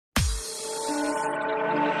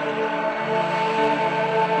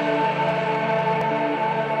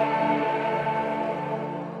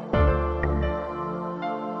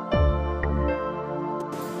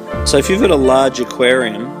So if you've got a large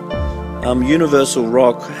aquarium, Universal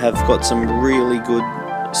Rock have got some really good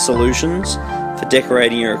solutions for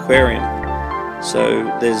decorating your aquarium. So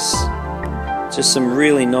there's just some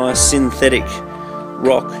really nice synthetic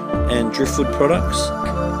rock and driftwood products.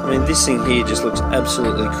 I mean, this thing here just looks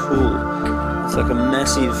absolutely cool. It's like a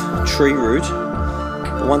massive tree root.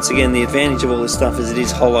 But once again, the advantage of all this stuff is it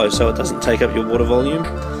is hollow, so it doesn't take up your water volume.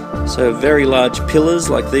 So very large pillars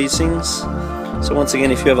like these things. So once again,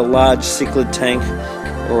 if you have a large cichlid tank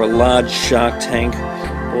or a large shark tank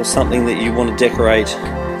or something that you want to decorate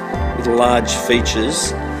with large features,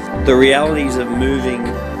 the realities of moving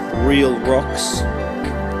real rocks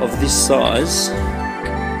of this size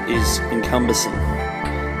is encumbersome.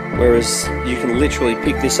 Whereas you can literally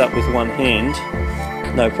pick this up with one hand,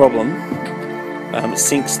 no problem. It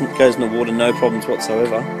sinks, goes in the water, no problems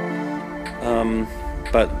whatsoever.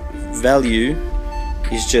 But value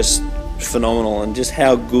is just phenomenal, and just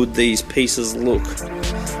how good these pieces look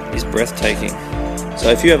is breathtaking.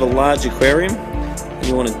 So if you have a large aquarium and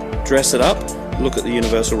you want to dress it up, look at the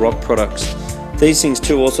Universal Rock products. These things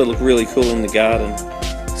too also look really cool in the garden.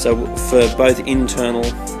 So for both internal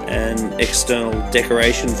and external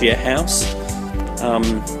decoration for your house,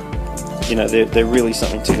 you know, they're really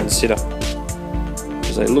something to consider,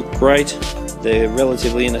 because they look great, they're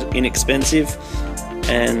relatively inexpensive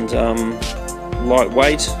and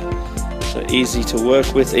lightweight, so easy to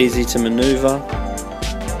work with, easy to maneuver,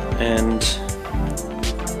 and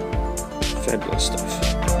fabulous stuff.